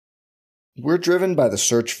We're driven by the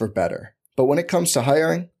search for better. But when it comes to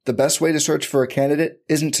hiring, the best way to search for a candidate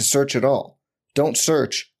isn't to search at all. Don't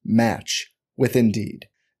search, match with Indeed.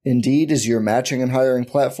 Indeed is your matching and hiring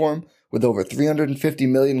platform with over 350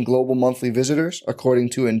 million global monthly visitors,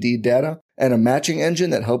 according to Indeed data, and a matching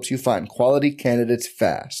engine that helps you find quality candidates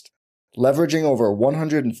fast. Leveraging over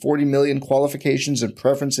 140 million qualifications and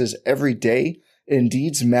preferences every day,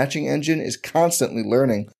 Indeed's matching engine is constantly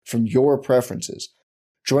learning from your preferences.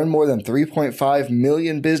 Join more than 3.5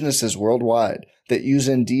 million businesses worldwide that use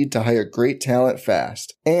Indeed to hire great talent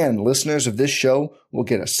fast. And listeners of this show will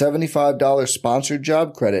get a $75 sponsored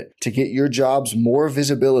job credit to get your jobs more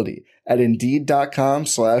visibility at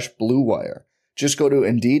Indeed.com/Blue Wire. Just go to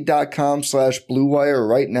Indeed.com/Blue Wire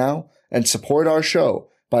right now and support our show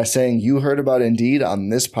by saying you heard about Indeed on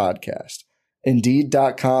this podcast.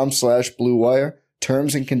 Indeed.com/Blue Wire.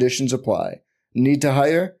 Terms and conditions apply. Need to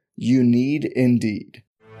hire? You need Indeed.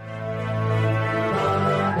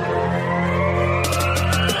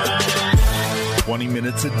 20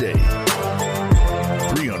 minutes a day,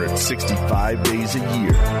 365 days a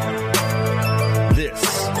year. This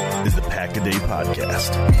is the Pack-A-Day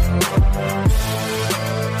Podcast.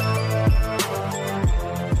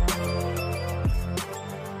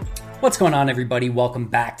 What's going on, everybody? Welcome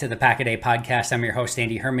back to the Pack-A-Day Podcast. I'm your host,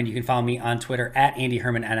 Andy Herman. You can follow me on Twitter at Andy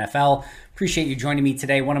Herman NFL. Appreciate you joining me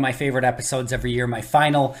today. One of my favorite episodes every year, my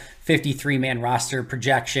final 53-man roster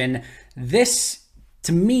projection.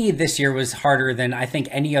 To me, this year was harder than I think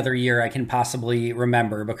any other year I can possibly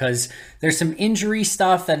remember because there's some injury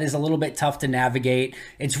stuff that is a little bit tough to navigate.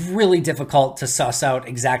 It's really difficult to suss out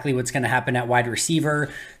exactly what's going to happen at wide receiver.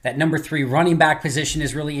 That number 3 running back position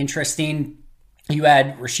is really interesting. You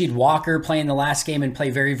had Rasheed Walker playing the last game and play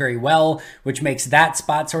very, very well, which makes that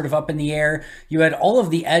spot sort of up in the air. You had all of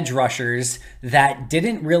the edge rushers that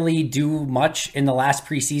didn't really do much in the last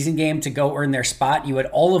preseason game to go earn their spot. You had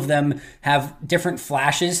all of them have different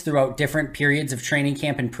flashes throughout different periods of training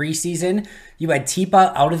camp and preseason. You had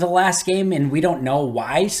Tipa out of the last game, and we don't know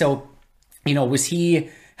why. So, was he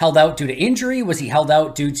held out due to injury? Was he held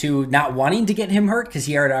out due to not wanting to get him hurt because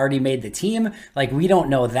he had already made the team? We don't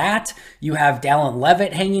know that. You have Dallin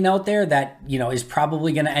Leavitt hanging out there that, is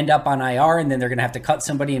probably going to end up on IR, and then they're going to have to cut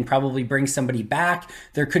somebody and probably bring somebody back.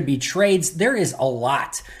 There could be trades. There is a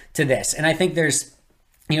lot to this. And I think there's,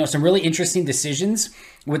 some really interesting decisions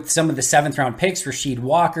with some of the 7th round picks, Rasheed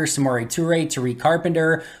Walker, Samori Toure, Tariq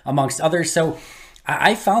Carpenter, amongst others. So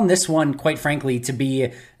I found this one, quite frankly, to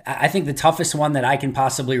be, I think, the toughest one that I can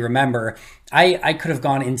possibly remember. I could have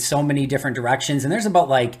gone in so many different directions, and there's about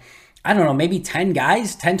maybe 10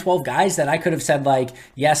 guys, 10, 12 guys that I could have said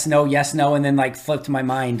yes, no, and then flipped my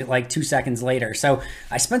mind 2 seconds later. So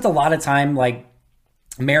I spent a lot of time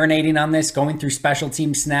marinating on this, going through special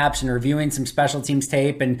team snaps and reviewing some special teams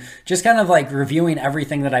tape and just kind of reviewing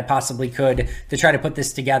everything that I possibly could to try to put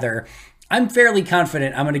this together. I'm fairly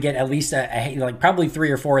confident I'm going to get at least probably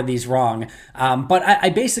 3 or 4 of these wrong. But I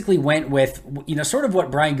basically went with, sort of what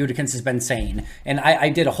Brian Gutekunst has been saying. And I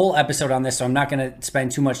did a whole episode on this, so I'm not going to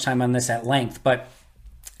spend too much time on this at length. But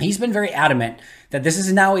he's been very adamant that this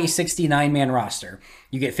is now a 69-man roster.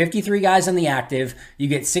 You get 53 guys on the active, you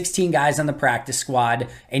get 16 guys on the practice squad,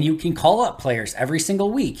 and you can call up players every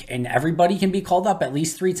single week. And everybody can be called up at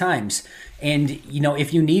least 3 times. And,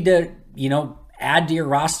 if you need to, add to your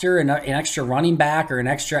roster an extra running back or an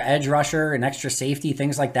extra edge rusher, an extra safety,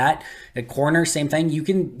 things like that. A corner, same thing. You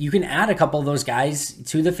can add a couple of those guys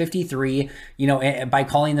to the 53, by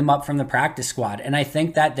calling them up from the practice squad. And I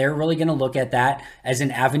think that they're really going to look at that as an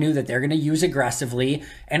avenue that they're going to use aggressively.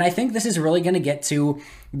 And I think this is really going to get to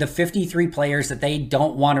the 53 players that they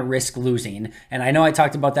don't want to risk losing. And I know I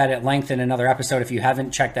talked about that at length in another episode. If you haven't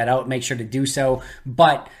checked that out, make sure to do so.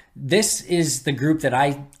 But this is the group that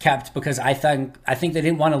I kept because I think they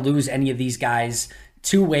didn't want to lose any of these guys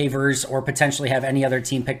to waivers or potentially have any other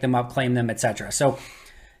team pick them up, claim them, etc. So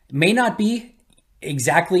may not be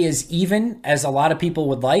exactly as even as a lot of people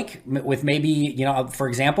would like, with maybe, for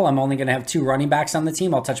example, I'm only going to have 2 running backs on the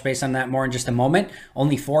team. I'll touch base on that more in just a moment.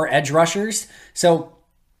 Only 4 edge rushers. So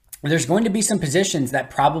there's going to be some positions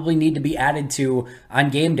that probably need to be added to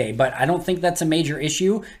on game day, but I don't think that's a major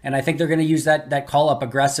issue, and I think they're going to use that call up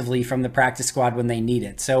aggressively from the practice squad when they need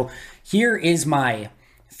it. So here is my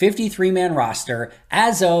 53-man roster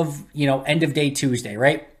as of, end of day Tuesday,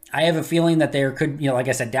 right? I have a feeling that there could, like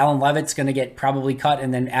I said, Dallin Levitt's going to get probably cut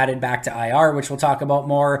and then added back to IR, which we'll talk about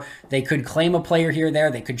more. They could claim a player here or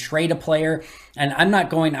there. They could trade a player. And I'm not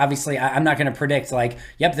going to predict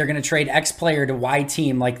yep, they're going to trade X player to Y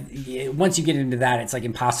team. Once you get into that, it's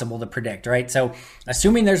impossible to predict, right? So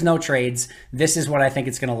assuming there's no trades, this is what I think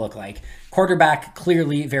it's going to look like. Quarterback,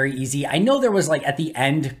 clearly very easy. I know there was at the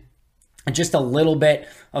end, just a little bit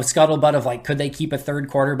of scuttlebutt of could they keep a third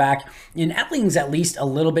quarterback? And Etling's at least a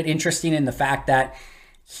little bit interesting in the fact that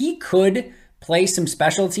he could play some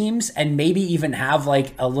special teams and maybe even have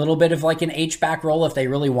a little bit of an H-back role if they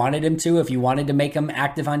really wanted him to, if you wanted to make him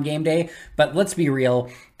active on game day. But let's be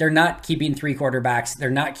real, they're not keeping three quarterbacks. They're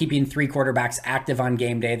not keeping three quarterbacks active on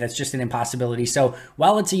game day. That's just an impossibility. So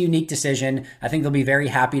while it's a unique decision, I think they'll be very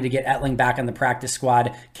happy to get Etling back on the practice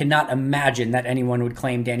squad. Cannot imagine that anyone would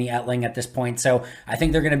claim Danny Etling at this point. So I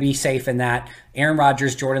think they're going to be safe in that. Aaron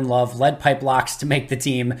Rodgers, Jordan Love, lead pipe locks to make the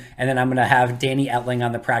team. And then I'm going to have Danny Etling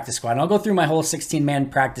on the practice squad. And I'll go through my whole 16-man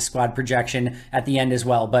practice squad projection at the end as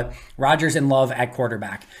well. But Rodgers and Love at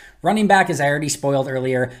quarterback. Running back, as I already spoiled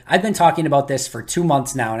earlier, I've been talking about this for 2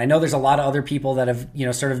 months now, and I know there's a lot of other people that have,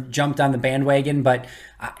 sort of jumped on the bandwagon, but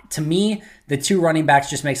to me, the two running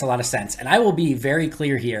backs just makes a lot of sense. And I will be very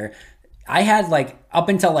clear here. I had up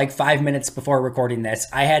until 5 minutes before recording this,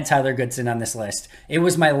 I had Tyler Goodson on this list. It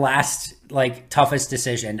was my last toughest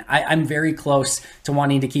decision. I'm very close to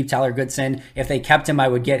wanting to keep Tyler Goodson. If they kept him, I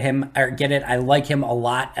would get it. I like him a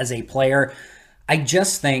lot as a player. I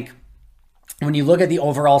just think when you look at the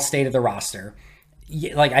overall state of the roster,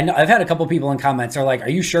 I know I've had a couple people in comments are are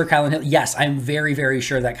you sure Kylan Hill? Yes, I'm very, very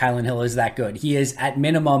sure that Kylan Hill is that good. He is at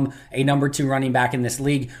minimum a number 2 running back in this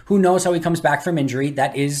league. Who knows how he comes back from injury?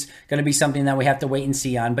 That is going to be something that we have to wait and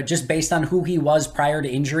see on. But just based on who he was prior to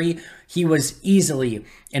injury, he was easily,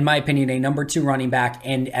 in my opinion, a number 2 running back,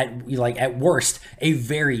 and at worst, a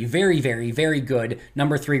very, very, very, very good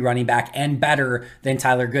number 3 running back, and better than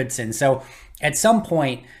Tyler Goodson. So at some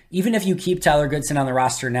point, even if you keep Tyler Goodson on the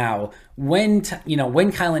roster now, when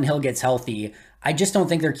Kylan Hill gets healthy, I just don't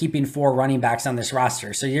think they're keeping 4 running backs on this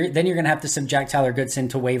roster. So then you're going to have to subject Tyler Goodson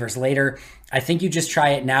to waivers later. I think you just try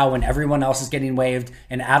it now when everyone else is getting waived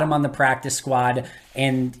and add him on the practice squad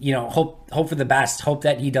and, hope for the best. Hope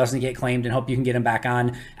that he doesn't get claimed and hope you can get him back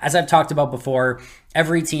on. As I've talked about before,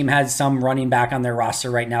 every team has some running back on their roster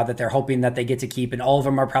right now that they're hoping that they get to keep, and all of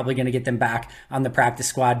them are probably going to get them back on the practice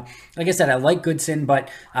squad. Like I said, I like Goodson, but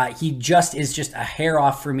he just is just a hair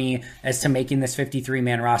off for me as to making this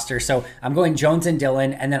 53-man roster. So I'm going Jones and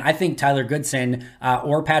Dillon, and then I think Tyler Goodson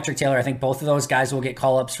or Patrick Taylor, I think both of those guys will get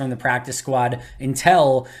call-ups from the practice squad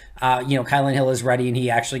until Kylan Hill is ready and he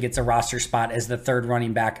actually gets a roster spot as the 3rd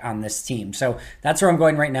running back on this team. So that's where I'm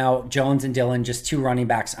going right now. Jones and Dillon, just 2 running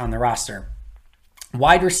backs on the roster.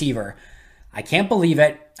 Wide receiver. I can't believe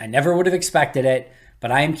it. I never would have expected it,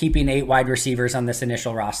 but I am keeping 8 wide receivers on this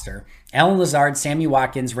initial roster. Allen Lazard, Sammy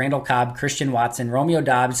Watkins, Randall Cobb, Christian Watson, Romeo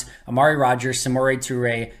Doubs, Amari Rodgers, Samori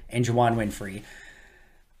Toure, and Juwan Winfrey.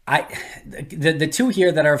 The 2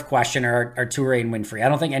 here that are of question are Toure and Winfrey. I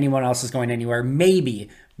don't think anyone else is going anywhere. Maybe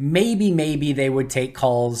they would take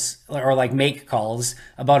calls or make calls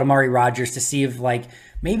about Amari Rodgers to see if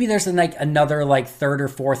maybe there's another 3rd or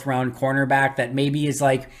 4th round cornerback that maybe is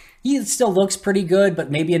he still looks pretty good,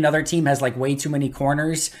 but maybe another team has way too many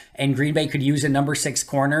corners and Green Bay could use a number 6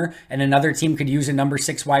 corner and another team could use a number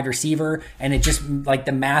 6 wide receiver. And it just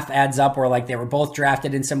the math adds up where they were both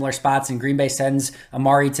drafted in similar spots and Green Bay sends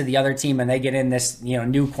Amari to the other team and they get in this,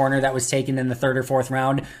 new corner that was taken in the 3rd or 4th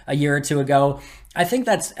round a year or 2 ago. I think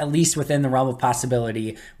that's at least within the realm of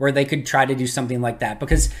possibility where they could try to do something like that,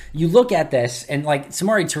 because you look at this and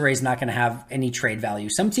Samori Toure is not going to have any trade value.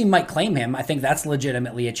 Some team might claim him. I think that's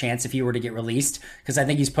legitimately a chance if he were to get released, because I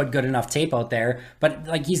think he's put good enough tape out there,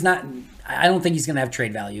 but he's not, I don't think he's going to have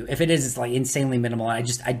trade value. If it is, it's insanely minimal.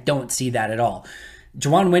 And I don't see that at all.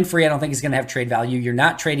 Juwan Winfrey, I don't think is going to have trade value. You're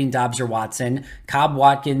not trading Doubs or Watson. Cobb,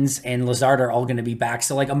 Watkins, and Lazard are all going to be back.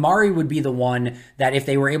 So Amari would be the one that if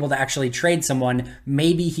they were able to actually trade someone,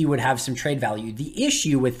 maybe he would have some trade value. The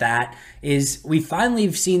issue with that is we finally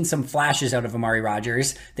have seen some flashes out of Amari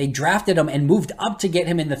Rodgers. They drafted him and moved up to get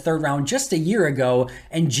him in the 3rd round just a year ago,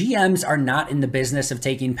 and GMs are not in the business of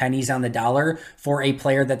taking pennies on the dollar for a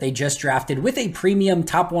player that they just drafted with a premium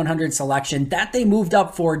top 100 selection that they moved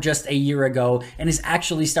up for just a year ago and is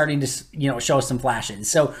actually starting to show some flashes.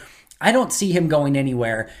 So I don't see him going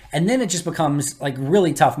anywhere. And then it just becomes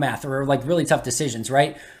really tough math or really tough decisions,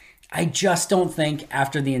 right? I just don't think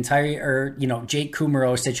after the entire, Jake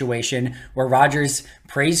Kumerow situation where Rodgers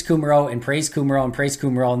praised Kumerow and praised Kumerow and praised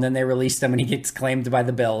Kumerow, and then they released him and he gets claimed by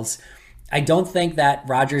the Bills. I don't think that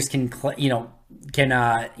Rodgers can,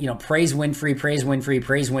 praise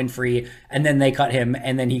Winfrey, and then they cut him,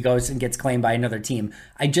 and then he goes and gets claimed by another team.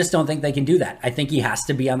 I just don't think they can do that. I think he has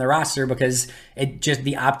to be on the roster because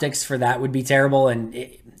the optics for that would be terrible, and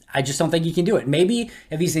I just don't think he can do it. Maybe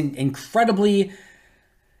if he's incredibly,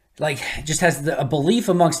 just has a belief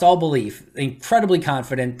amongst all belief, incredibly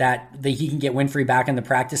confident that he can get Winfrey back in the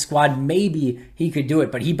practice squad, maybe he could do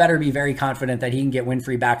it, but he better be very confident that he can get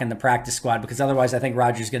Winfrey back in the practice squad, because otherwise I think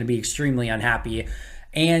Rodgers is going to be extremely unhappy.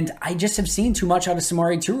 And I just have seen too much out of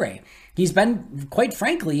Samori Toure. He's been, quite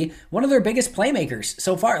frankly, one of their biggest playmakers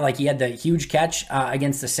so far. He had the huge catch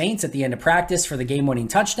against the Saints at the end of practice for the game-winning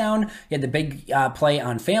touchdown. He had the big play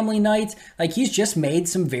on family night. He's just made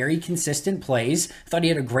some very consistent plays. Thought he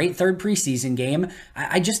had a great third preseason game.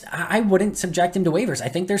 I wouldn't subject him to waivers. I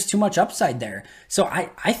think there's too much upside there. So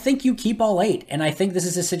I think you keep all 8. And I think this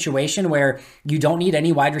is a situation where you don't need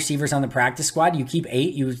any wide receivers on the practice squad. You keep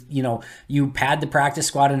 8. You pad the practice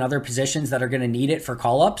squad in other positions that are going to need it for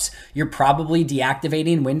call-ups. You're probably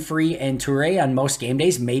deactivating Winfrey and Toure on most game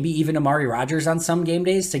days, maybe even Amari Rodgers on some game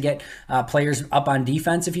days to get players up on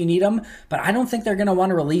defense if you need them. But I don't think they're going to want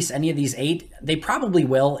to release any of these 8. They probably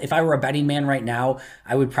will. If I were a betting man right now,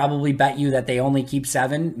 I would probably bet you that they only keep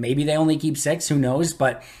 7. Maybe they only keep 6. Who knows?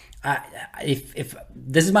 But if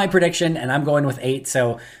this is my prediction, and I'm going with 8,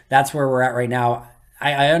 so that's where we're at right now.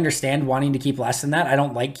 I understand wanting to keep less than that. I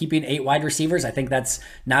don't like keeping 8 wide receivers. I think that's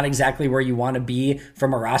not exactly where you want to be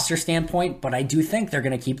from a roster standpoint, but I do think they're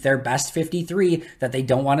going to keep their best 53 that they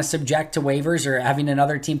don't want to subject to waivers or having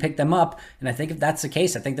another team pick them up. And I think if that's the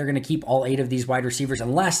case, I think they're going to keep all 8 of these wide receivers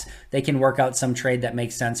unless they can work out some trade that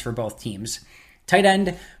makes sense for both teams. Tight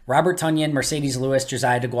end, Robert Tonyan, Mercedes Lewis,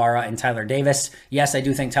 Josiah DeGuara, and Tyler Davis. Yes, I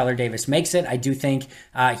do think Tyler Davis makes it. I do think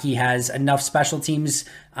he has enough special teams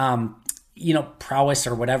prowess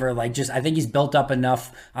or whatever. I think he's built up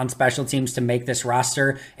enough on special teams to make this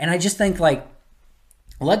roster. And I just think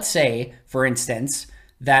let's say, for instance,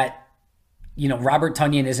 that, Robert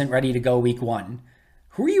Tonyan isn't ready to go week 1.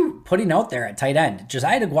 Who are you putting out there at tight end?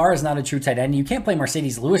 Josiah DeGuara is not a true tight end. You can't play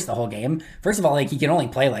Mercedes Lewis the whole game. First of all, he can only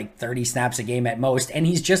play 30 snaps a game at most, and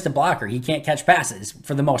he's just a blocker. He can't catch passes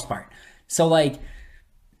for the most part. So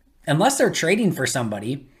unless they're trading for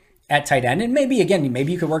somebody at tight end, and maybe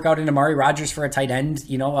you could work out an Amari Rodgers for a tight end,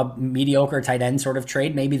 a mediocre tight end sort of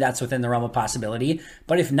trade. Maybe that's within the realm of possibility.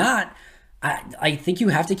 But if not, I think you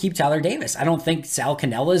have to keep Tyler Davis. I don't think Sal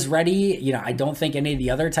Cannella is ready. I don't think any of the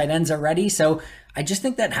other tight ends are ready. So I just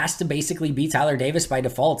think that has to basically be Tyler Davis by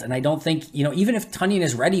default. And I don't think, even if Tonyan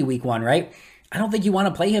is ready week 1, right? I don't think you want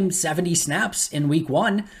to play him 70 snaps in week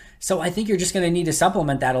 1. So I think you're just going to need to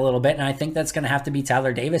supplement that a little bit. And I think that's going to have to be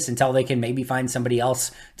Tyler Davis until they can maybe find somebody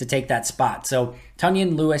else to take that spot. So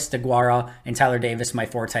Tonyan, Lewis, DeGuara, and Tyler Davis, my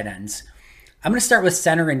 4 tight ends. I'm going to start with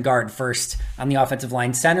center and guard first on the offensive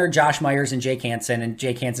line. Center, Josh Myers and Jake Hansen, and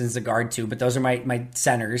Jake Hansen's the guard too, but those are my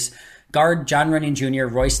centers. Guard, John Runyon Jr.,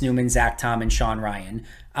 Royce Newman, Zach Tom, and Sean Ryan.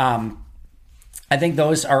 I think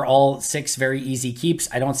those are all 6 very easy keeps.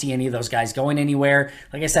 I don't see any of those guys going anywhere.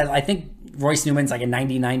 Like I said, I think Royce Newman's a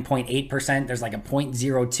 99.8%. There's a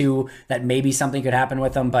 0.02 that maybe something could happen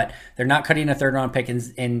with him, but they're not cutting a 3rd round pick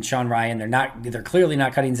in Sean Ryan. They're clearly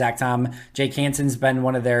not cutting Zach Tom. Jake Hansen's been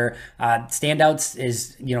one of their standouts,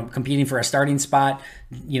 is, competing for a starting spot.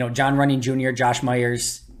 John Runyon Jr., Josh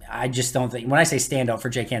Myers. I just don't think, when I say standout for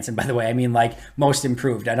Jake Hansen, by the way, I mean most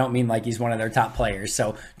improved. I don't mean he's one of their top players.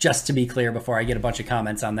 So just to be clear before I get a bunch of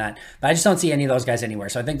comments on that, but I just don't see any of those guys anywhere.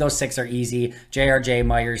 So I think those 6 are easy: JRJ,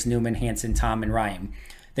 Myers, Newman, Hansen, Tom, and Ryan.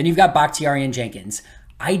 Then you've got Bakhtiari and Jenkins.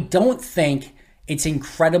 I don't think it's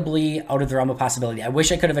incredibly out of the realm of possibility. I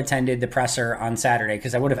wish I could have attended the presser on Saturday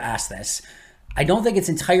because I would have asked this. I don't think it's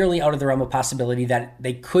entirely out of the realm of possibility that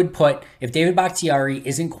they could put, if David Bakhtiari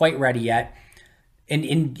isn't quite ready yet,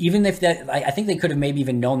 and even if that, I think they could have maybe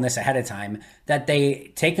even known this ahead of time, that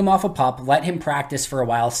they take him off a pup, let him practice for a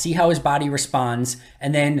while, see how his body responds,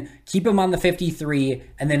 and then keep him on the 53,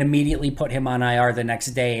 and then immediately put him on IR the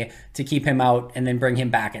next day to keep him out and then bring him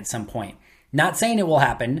back at some point. Not saying it will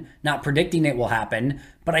happen, not predicting it will happen,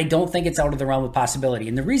 but I don't think it's out of the realm of possibility.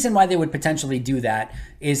 And the reason why they would potentially do that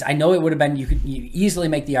is, I know it would have been, you could easily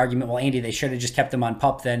make the argument, well, Andy, they should have just kept him on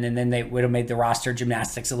PUP then, and then they would have made the roster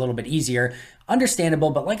gymnastics a little bit easier.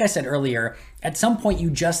 Understandable, but like I said earlier, at some point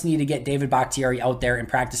you just need to get David Bakhtiari out there and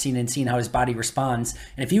practicing and seeing how his body responds.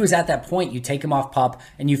 And if he was at that point, you take him off PUP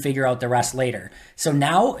and you figure out the rest later. So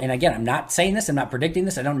now, and again, I'm not saying this, I'm not predicting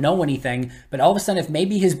this, I don't know anything, but all of a sudden, if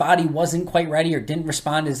maybe his body wasn't quite ready or didn't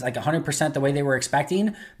respond as 100% the way they were expecting,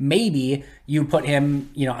 lineman, maybe you put him,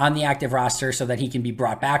 on the active roster so that he can be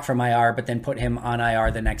brought back from IR, but then put him on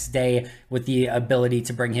IR the next day with the ability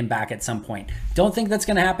to bring him back at some point. Don't think that's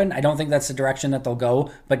going to happen. I don't think that's the direction that they'll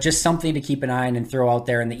go, but just something to keep an eye on and throw out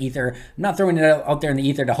there in the ether. I'm not throwing it out there in the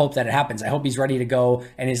ether to hope that it happens. I hope he's ready to go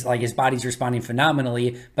and his body's responding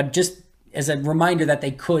phenomenally, but just as a reminder that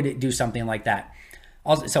they could do something like that.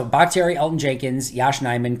 Also, so Bakhtiari, Elton Jenkins, Yosh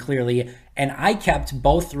Nijman, clearly, and I kept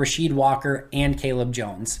both Rasheed Walker and Caleb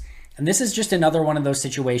Jones. And this is just another one of those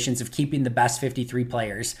situations of keeping the best 53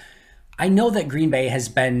 players. I know that Green Bay has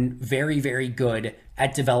been very, very good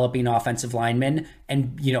at developing offensive linemen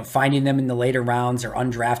and, finding them in the later rounds or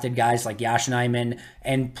undrafted guys like Yosh Nijman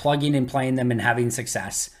and plugging and playing them and having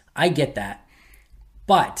success. I get that.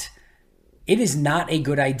 But it is not a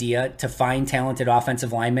good idea to find talented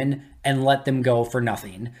offensive linemen and let them go for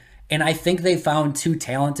nothing. And I think they found two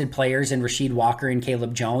talented players in Rasheed Walker and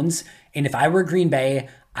Caleb Jones. And if I were Green Bay,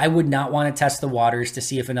 I would not want to test the waters to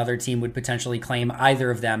see if another team would potentially claim either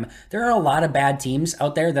of them. There are a lot of bad teams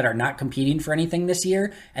out there that are not competing for anything this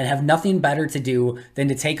year and have nothing better to do than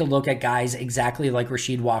to take a look at guys exactly like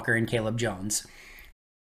Rasheed Walker and Caleb Jones.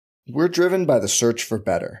 We're driven by the search for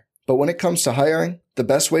better. But when it comes to hiring, the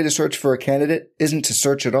best way to search for a candidate isn't to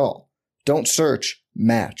search at all. Don't search,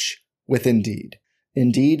 match with Indeed.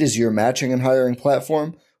 Indeed is your matching and hiring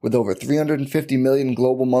platform with over 350 million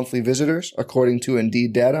global monthly visitors, according to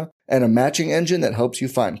Indeed data, and a matching engine that helps you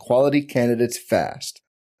find quality candidates fast.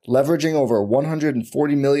 Leveraging over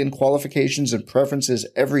 140 million qualifications and preferences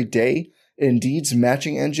every day, Indeed's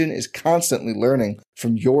matching engine is constantly learning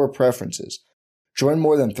from your preferences. Join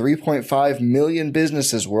more than 3.5 million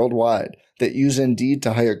businesses worldwide that use Indeed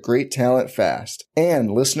to hire great talent fast.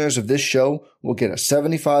 And listeners of this show will get a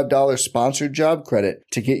 $75 sponsored job credit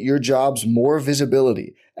to get your jobs more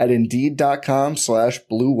visibility at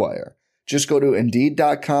Indeed.com/Blue Wire. Just go to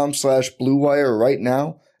Indeed.com/Blue Wire right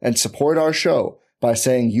now and support our show by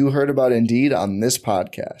saying you heard about Indeed on this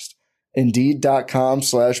podcast.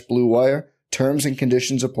 Indeed.com/Blue Wire. Terms and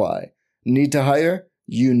conditions apply. Need to hire?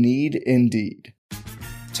 You need Indeed.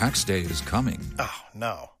 Tax day is coming. Oh,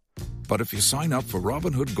 no. But if you sign up for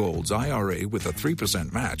Robinhood Gold's IRA with a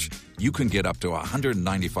 3% match, you can get up to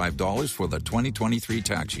 $195 for the 2023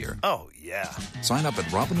 tax year. Oh, yeah. Sign up at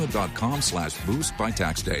Robinhood.com/boost by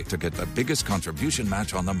tax day to get the biggest contribution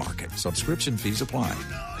match on the market. Subscription fees apply.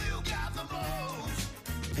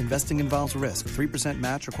 Investing involves risk. 3%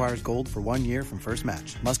 match requires gold for 1 year from first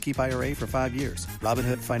match. Must keep IRA for 5 years.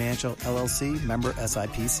 Robinhood Financial, LLC, member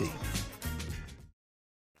SIPC.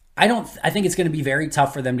 I think it's going to be very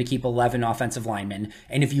tough for them to keep 11 offensive linemen.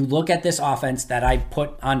 And if you look at this offense that I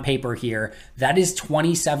put on paper here, that is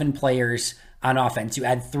 27 players on offense. You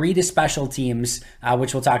add 3 to special teams,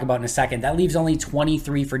 which we'll talk about in a second. That leaves only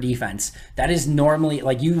 23 for defense. That is normally,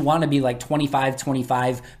 like, you want to be like 25,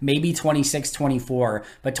 25, maybe 26, 24,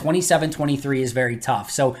 but 27, 23 is very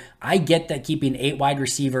tough. So I get that keeping 8 wide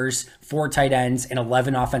receivers, 4 tight ends, and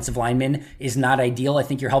 11 offensive linemen is not ideal. I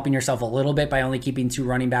think you're helping yourself a little bit by only keeping 2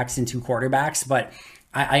 running backs and 2 quarterbacks, but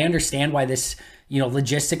I understand why this,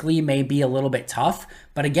 logistically may be a little bit tough.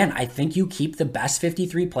 But again, I think you keep the best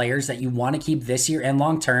 53 players that you want to keep this year and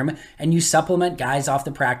long term, and you supplement guys off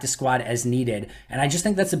the practice squad as needed. And I just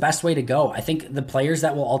think that's the best way to go. I think the players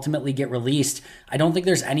that will ultimately get released, I don't think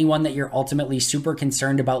there's anyone that you're ultimately super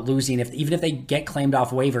concerned about losing. Even if they get claimed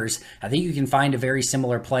off waivers, I think you can find a very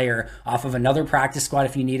similar player off of another practice squad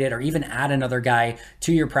if you need it, or even add another guy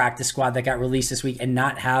to your practice squad that got released this week and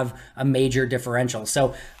not have a major differential.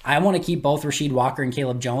 So I want to keep both Rasheed Walker and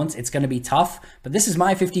Caleb Jones. It's going to be tough, but this is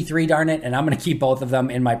my 53, darn it, and I'm going to keep both of them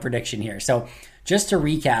in my prediction here. So just to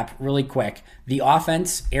recap really quick, the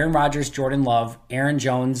offense: Aaron Rodgers, Jordan Love, Aaron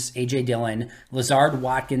Jones, A.J. Dillon, Lazard,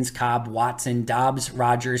 Watkins, Cobb, Watson, Dobbs,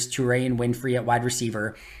 Rodgers, Toure, and Winfrey at wide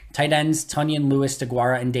receiver. Tight ends: Tunyon, Lewis,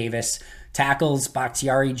 DeGuara, and Davis. Tackles: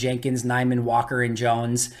 Bakhtiari, Jenkins, Nijman, Walker, and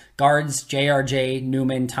Jones. Guards: JRJ,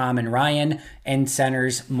 Newman, Tom, and Ryan. And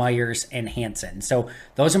centers: Myers and Hansen. So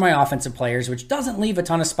those are my offensive players, which doesn't leave a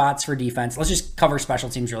ton of spots for defense. Let's just cover special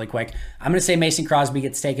teams really quick. I'm going to say Mason Crosby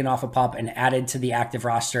gets taken off a PUP and added to the active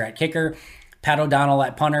roster at kicker. Pat O'Donnell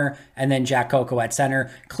at punter, and then Jack Coco at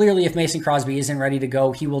center. Clearly, if Mason Crosby isn't ready to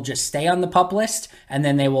go, he will just stay on the PUP list, and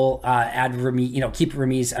then they will add keep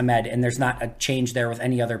Ramiz Ahmed, and there's not a change there with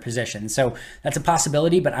any other position. So that's a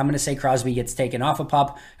possibility, but I'm going to say Crosby gets taken off a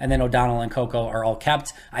PUP, and then O'Donnell and Coco are all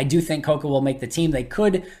kept. I do think Coco will make the team. They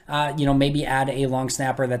could, maybe add a long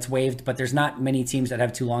snapper that's waived, but there's not many teams that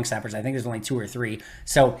have 2 long snappers. I think there's only 2 or 3.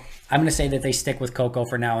 So I'm going to say that they stick with Coco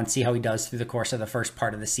for now and see how he does through the course of the first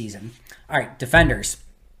part of the season. All right, defenders.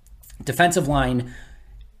 Defensive line,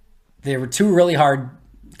 there were 2 really hard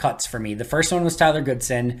cuts for me. The first one was Tyler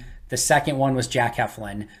Goodson. The second one was Jack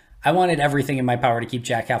Heflin. I wanted everything in my power to keep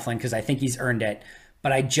Jack Heflin because I think he's earned it.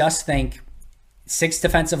 But I just think 6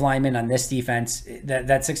 defensive linemen on this defense,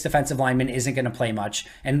 that 6 defensive linemen isn't going to play much.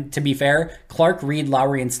 And to be fair, Clark, Reed,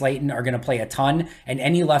 Lowry, and Slayton are going to play a ton. And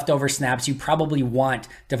any leftover snaps you probably want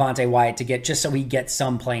Devonte Wyatt to get just so he gets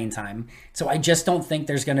some playing time. So I just don't think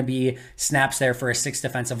there's going to be snaps there for a 6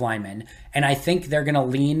 defensive lineman. And I think they're going to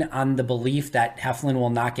lean on the belief that Heflin will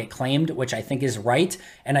not get claimed, which I think is right.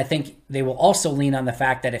 And I think they will also lean on the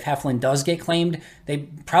fact that if Heflin does get claimed,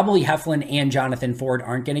 Heflin and Jonathan Ford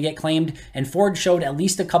aren't going to get claimed. And Ford showed at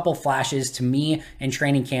least a couple flashes to me in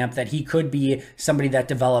training camp that he could be somebody that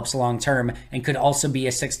develops long term and could also be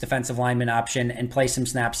a 6 defensive lineman option and play some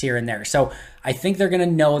snaps here and there. So I think they're going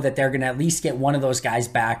to know that they're going to at least get one of those guys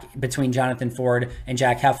back between Jonathan Ford and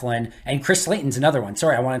Jack Heflin. And Chris Slayton's another one.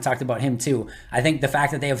 Sorry, I want to talk about him too. I think the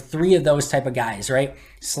fact that they have 3 of those type of guys, right?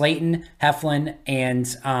 Slayton, Heflin,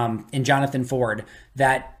 and Jonathan Ford,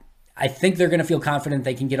 that I think they're going to feel confident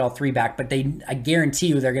they can get all 3 back, but I guarantee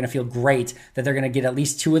you they're going to feel great that they're going to get at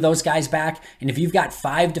least 2 of those guys back. And if you've got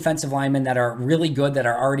 5 defensive linemen that are really good, that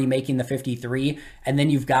are already making the 53, and then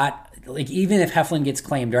you've got, like, even if Heflin gets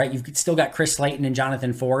claimed, right, you've still got Chris Slayton and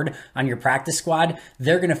Jonathan Ford on your practice squad,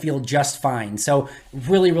 they're going to feel just fine. So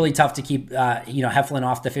really, really tough to keep, Heflin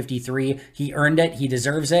off the 53. He earned it. He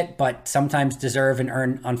deserves it, but sometimes deserve and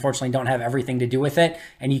earn, unfortunately, don't have everything to do with it.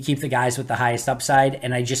 And you keep the guys with the highest upside.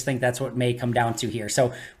 And I just think that's what may come down to here.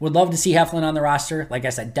 So would love to see Heflin on the roster. Like I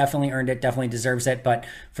said, definitely earned it, definitely deserves it. But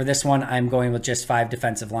for this one, I'm going with just 5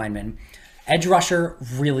 defensive linemen. Edge rusher,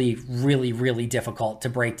 really, really, really difficult to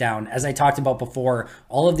break down. As I talked about before,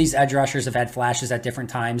 all of these edge rushers have had flashes at different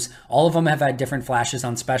times. All of them have had different flashes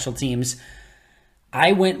on special teams.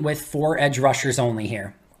 I went with 4 edge rushers only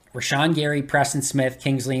here. Rashawn Gary, Preston Smith,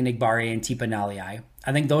 Kingsley Enagbare, and Tipa Galeai.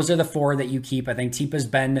 I think those are the 4 that you keep. I think Tipa's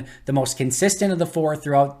been the most consistent of the 4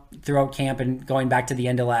 throughout camp and going back to the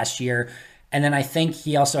end of last year. And then I think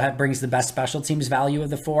he also brings the best special teams value of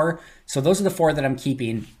the 4. So those are the 4 that I'm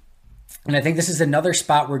keeping. And I think this is another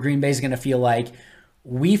spot where Green Bay is going to feel like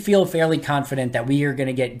we feel fairly confident that we are going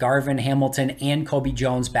to get Garvin, Hamilton, and Kobe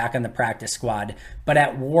Jones back on the practice squad. But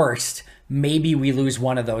at worst, maybe we lose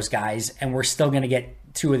one of those guys and we're still going to get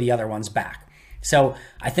 2 of the other ones back. So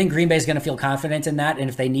I think Green Bay is going to feel confident in that. And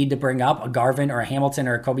if they need to bring up a Garvin or a Hamilton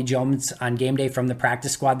or a Kobe Jones on game day from the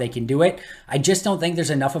practice squad, they can do it. I just don't think there's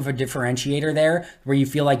enough of a differentiator there where you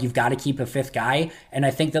feel like you've got to keep a 5th guy. And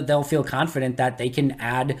I think that they'll feel confident that they can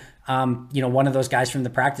add one of those guys from the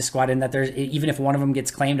practice squad, and that there's, even if one of them gets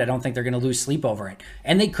claimed, I don't think they're going to lose sleep over it.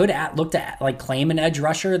 And they could look to claim an edge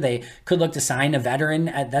rusher. They could look to sign a veteran.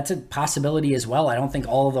 That's a possibility as well. I don't think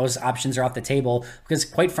all of those options are off the table because,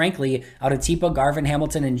 quite frankly, out of Tipa, Garvin,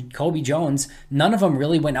 Hamilton, and Kobe Jones, none of them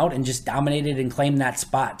really went out and just dominated and claimed that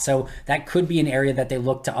spot. So that could be an area that they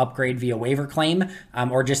look to upgrade via waiver claim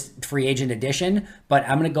or just free agent addition. But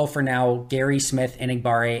I'm going to go for now Gary, Smith,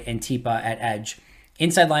 Enagbare, and Tipa at edge.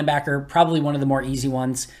 Inside linebacker, probably one of the more easy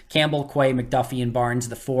ones. Campbell, Quay, McDuffie, and Barnes,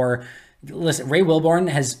 the 4. Listen, Ray Wilborn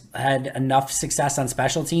has had enough success on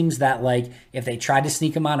special teams that, if they tried to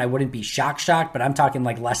sneak him on, I wouldn't be shocked, but I'm talking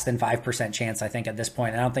less than 5% chance, I think, at this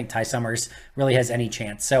point. I don't think Ty Summers really has any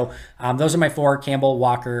chance. So those are my 4, Campbell,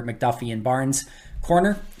 Walker, McDuffie, and Barnes.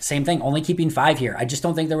 Corner, same thing, only keeping 5 here. I just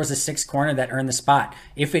don't think there was a 6th corner that earned the spot.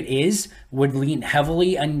 If it is, would lean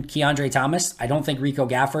heavily on Keandre Thomas. I don't think Rico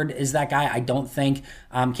Gafford is that guy. I don't think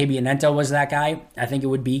KB Anento was that guy. I think it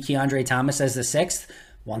would be Keandre Thomas as the 6th.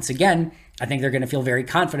 Once again, I think they're going to feel very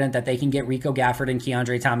confident that they can get Rico Gafford and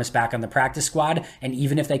Keandre Thomas back on the practice squad. And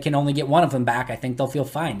even if they can only get one of them back, I think they'll feel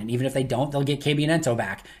fine. And even if they don't, they'll get KB Anento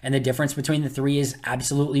back. And the difference between the 3 is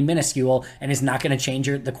absolutely minuscule and is not going to change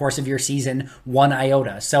the course of your season 1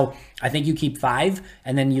 iota. So I think you keep 5,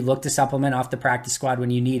 and then you look to supplement off the practice squad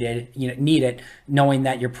when you need it, knowing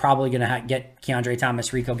that you're probably going to get Keandre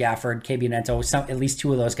Thomas, Rico Gafford, KB Anento, at least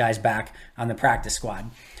 2 of those guys back on the practice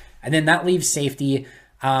squad. And then that leaves safety.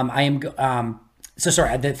 The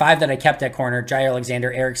 5 that I kept at corner: Jair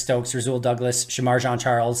Alexander, Eric Stokes, Rasul Douglas, Shamar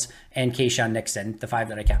Jean-Charles, and Kayshawn Nixon, the 5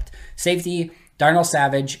 that I kept. Safety: Darnell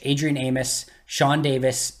Savage, Adrian Amos, Sean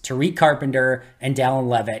Davis, Tariq Carpenter, and Dallin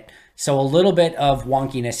Levitt. So a little bit of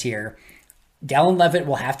wonkiness here. Dallin Leavitt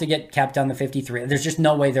will have to get kept on the 53. There's just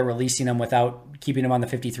no way they're releasing him without keeping him on the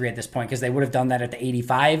 53 at this point, because they would have done that at the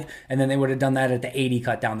 85, and then they would have done that at the 80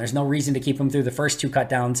 cut down. There's no reason to keep him through the first 2 cut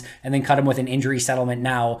downs and then cut him with an injury settlement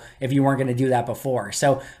now if you weren't going to do that before.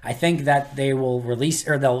 So I think that they will release,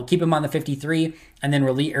 or they'll keep him on the 53 and then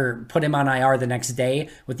release or put him on IR the next day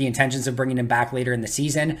with the intentions of bringing him back later in the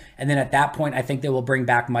season. And then at that point, I think they will bring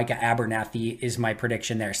back Micah Abernathy is my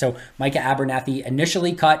prediction there. So Micah Abernathy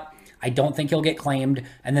initially cut. I don't think he'll get claimed,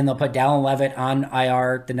 and then they'll put Dallin Leavitt on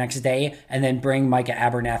IR the next day and then bring Micah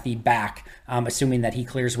Abernathy back, assuming that he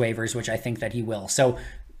clears waivers, which I think that he will. So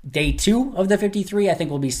day 2 of the 53, I think,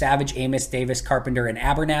 will be Savage, Amos, Davis, Carpenter, and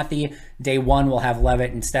Abernathy. Day 1 will have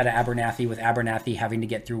Leavitt instead of Abernathy, with Abernathy having to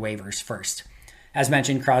get through waivers first. As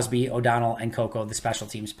mentioned, Crosby, O'Donnell, and Coco, the special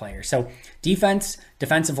teams players. So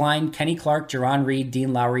defensive line, Kenny Clark, Jerron Reed,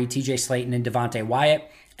 Dean Lowry, TJ Slayton, and Devontae Wyatt.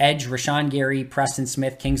 Edge, Rashawn Gary, Preston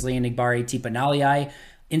Smith, Kingsley Enagbare, Tipa Naliai.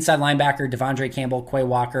 Inside linebacker, Devondre Campbell, Quay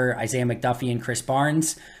Walker, Isaiah McDuffie, and Chris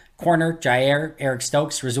Barnes. Corner, Jair, Eric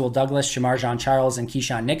Stokes, Rasul Douglas, Shamar Jean-Charles, and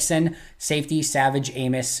Keyshawn Nixon. Safety, Savage,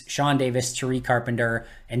 Amos, Sean Davis, Tariq Carpenter,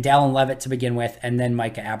 and Dallin Leavitt to begin with, and then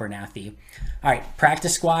Micah Abernathy. All right,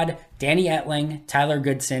 practice squad, Danny Etling, Tyler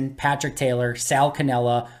Goodson, Patrick Taylor, Sal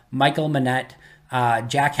Cannella, Michael Manette,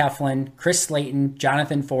 Jack Heflin, Chris Slayton,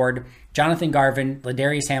 Jonathan Ford, Jonathan Garvin,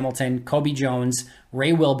 Ladarius Hamilton, Kobe Jones,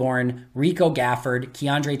 Ray Wilborn, Rico Gafford,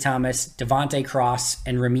 Keandre Thomas, Devontae Cross,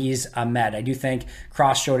 and Ramiz Ahmed. I do think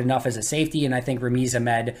Cross showed enough as a safety, and I think Ramiz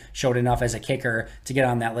Ahmed showed enough as a kicker to get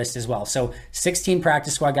on that list as well. So 16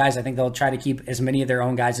 practice squad guys. I think they'll try to keep as many of their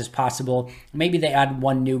own guys as possible. Maybe they add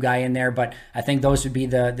one new guy in there, but I think those would be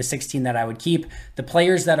the 16 that I would keep. The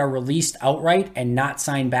players that are released outright and not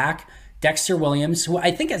signed back, Dexter Williams, who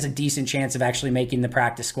I think has a decent chance of actually making the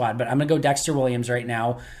practice squad, but I'm going to go Dexter Williams right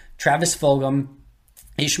now. Travis Fulgham,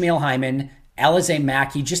 Ishmael Hyman, Alize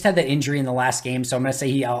Mack. He just had that injury in the last game, so I'm going to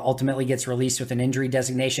say he ultimately gets released with an injury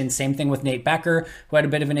designation. Same thing with Nate Becker, who had a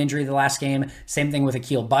bit of an injury the last game. Same thing with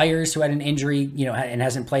Akil Byers, who had an injury, and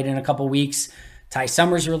hasn't played in a couple weeks. Ty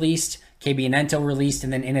Summers released. KB Anento released,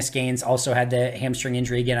 and then Innis Gaines also had the hamstring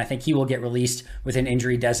injury again. I think he will get released with an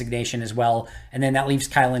injury designation as well. And then that leaves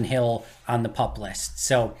Kylan Hill on the PUP list.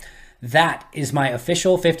 So that is my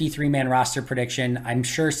official 53-man roster prediction. I'm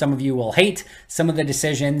sure some of you will hate some of the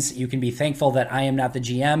decisions. You can be thankful that I am not the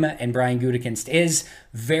GM and Brian Gutekunst is.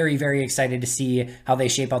 Very, very excited to see how they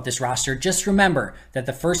shape out this roster. Just remember that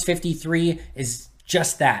the first 53 is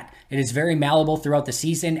just that. It is very malleable throughout the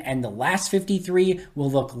season, and the last 53 will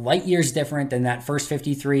look light years different than that first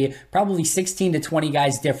 53, probably 16 to 20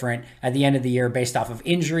 guys different at the end of the year based off of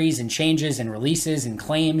injuries and changes and releases and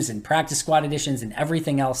claims and practice squad additions and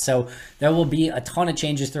everything else. So there will be a ton of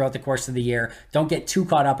changes throughout the course of the year. Don't get too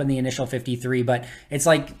caught up in the initial 53, but it's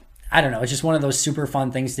like, I don't know, it's just one of those super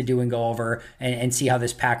fun things to do and go over and see how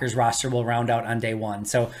this Packers roster will round out on day 1.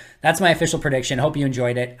 So that's my official prediction. Hope you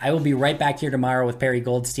enjoyed it. I will be right back here tomorrow with Perry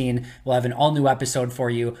Goldstein. We'll have an all-new episode for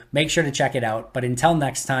you. Make sure to check it out. But until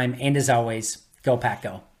next time, and as always, go Pack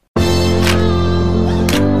Go.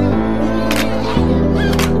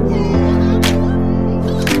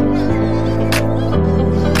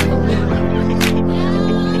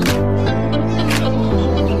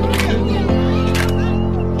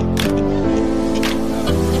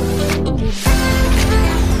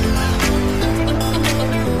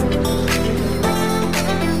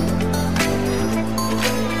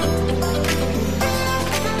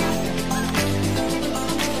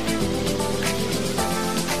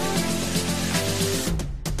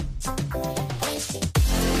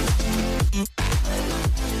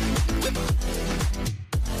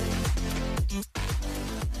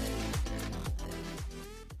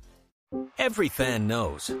 Every fan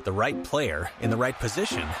knows the right player in the right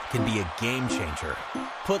position can be a game changer.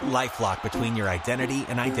 Put LifeLock between your identity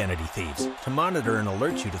and identity thieves to monitor and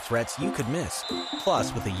alert you to threats you could miss.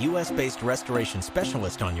 Plus, with a U.S.-based restoration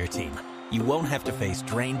specialist on your team, you won't have to face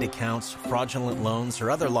drained accounts, fraudulent loans,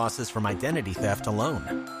 or other losses from identity theft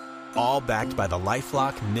alone. All backed by the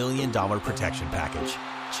LifeLock $1 Million Protection Package.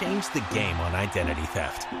 Change the game on identity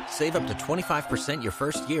theft. Save up to 25% your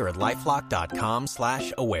first year at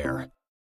LifeLock.com/aware.